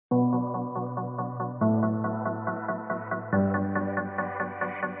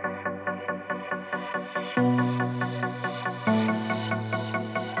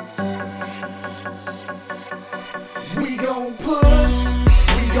gon' push,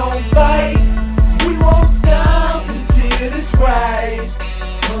 we gon' fight, we won't stop until it's right.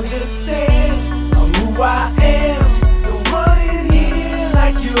 Understand, I'm who I am, the one in here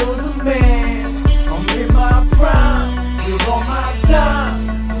like you're the man. I'm in my prime, you're on my time,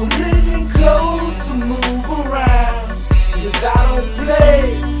 so listen close and move around. Cause I don't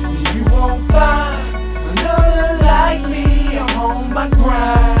play, and you won't find another like me. I'm on my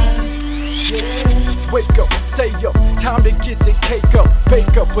grind, yeah. Wake up, stay up, time to get the cake up.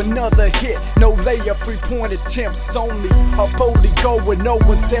 Bake up another hit, no layup, 3-point attempts only. I boldly go where no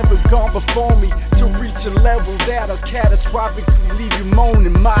one's ever gone before me, to reach a level that'll catastrophically leave you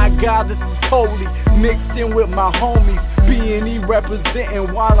moaning. My God, this is holy, mixed in with my homies. B&E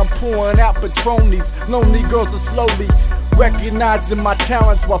representing while I'm pouring out Patronies. Lonely girls are slowly recognizing my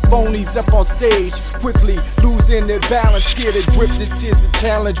talents while phonies up on stage quickly losing their balance. Get a grip, this is a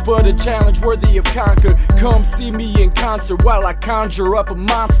challenge, but a challenge worthy of conquer. Come see me in concert while I conjure up a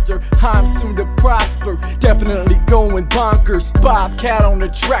monster. I'm soon to prosper, definitely going bonkers. Bobcat on the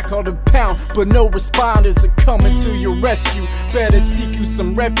track on the pound, but no responders are coming to your rescue. Better seek you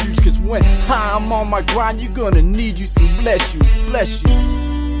some refuge, cause when I'm on my grind, you're gonna need you some bless yous. Bless you.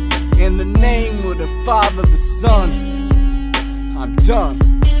 In the name of the Father, the Son, I'm done.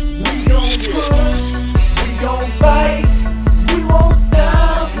 We gon' push, we gon' fight, we won't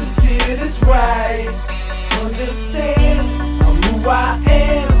stop until it's right. Understand, I'm who I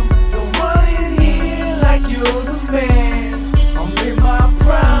am.